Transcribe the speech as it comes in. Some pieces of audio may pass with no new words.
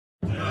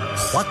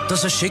What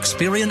does a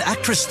Shakespearean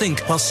actress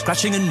think while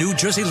scratching a New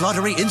Jersey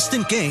Lottery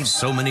instant game?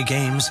 So many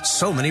games,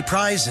 so many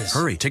prizes.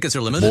 Hurry, tickets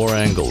are limited. More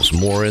angles,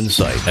 more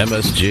insight.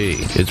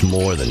 MSG, it's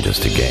more than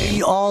just a game.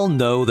 We all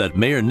know that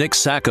Mayor Nick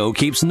Sacco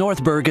keeps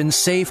North Bergen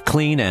safe,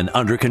 clean, and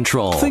under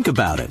control. Think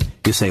about it.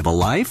 You save a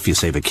life, you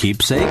save a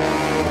keepsake.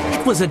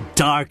 It was a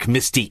dark,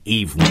 misty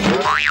evening.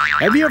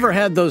 Have you ever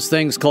had those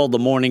things called the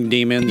morning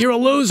demons? You're a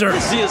loser.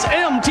 This is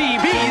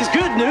MTV's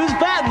Good News,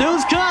 Bad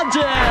News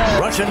Contest.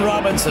 Rush and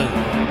Robinson,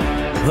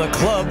 the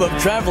Club of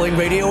Traveling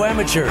Radio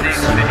Amateurs.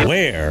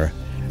 Where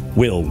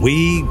will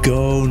we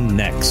go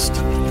next?